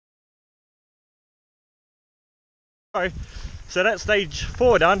So that's stage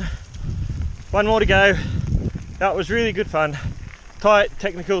 4 done. One more to go. That was really good fun. Tight,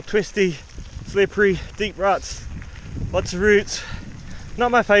 technical, twisty, slippery, deep ruts, lots of roots.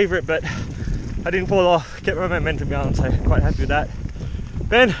 Not my favourite, but I didn't fall off, kept my momentum going, so quite happy with that.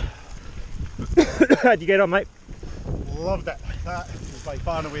 Ben, how'd you get on, mate? Loved it. That was by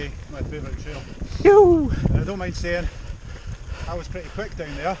far and away my favourite trail. Yoo! I don't mind saying I was pretty quick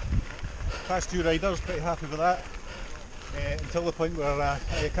down there. Past 2 riders, pretty happy with that. Until the point where I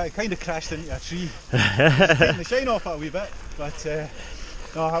kind of crashed into a tree. Taking the shine off it a wee bit, but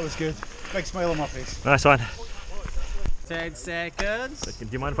no, that was good. Big smile on my face. Nice one. 10 seconds. Do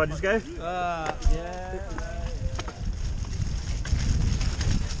you mind if I just go? Yeah.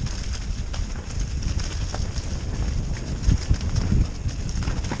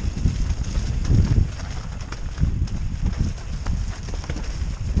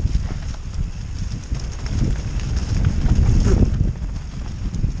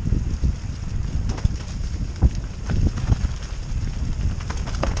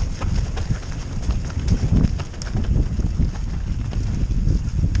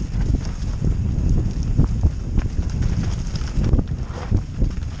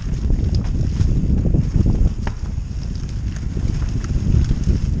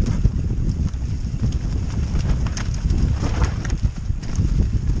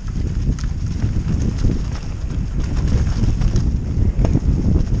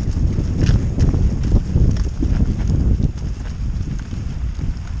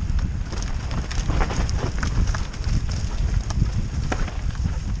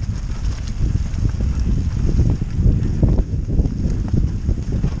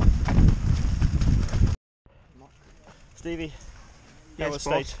 Stevie, Yes,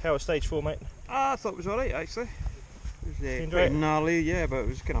 how was stage 4, mate? I thought it was alright actually. It was Enjoy quite it? gnarly, yeah, but it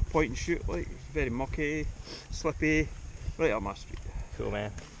was kind of point and shoot, like very mucky, slippy, right up my street. Cool,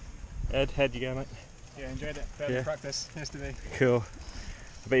 man. Ed, how'd you go, mate? Yeah, enjoyed it. Better practice yesterday. Cool.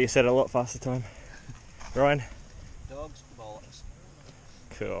 I bet you said it a lot faster time. Ryan? Dogs, bollocks.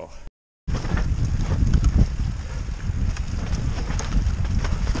 Cool.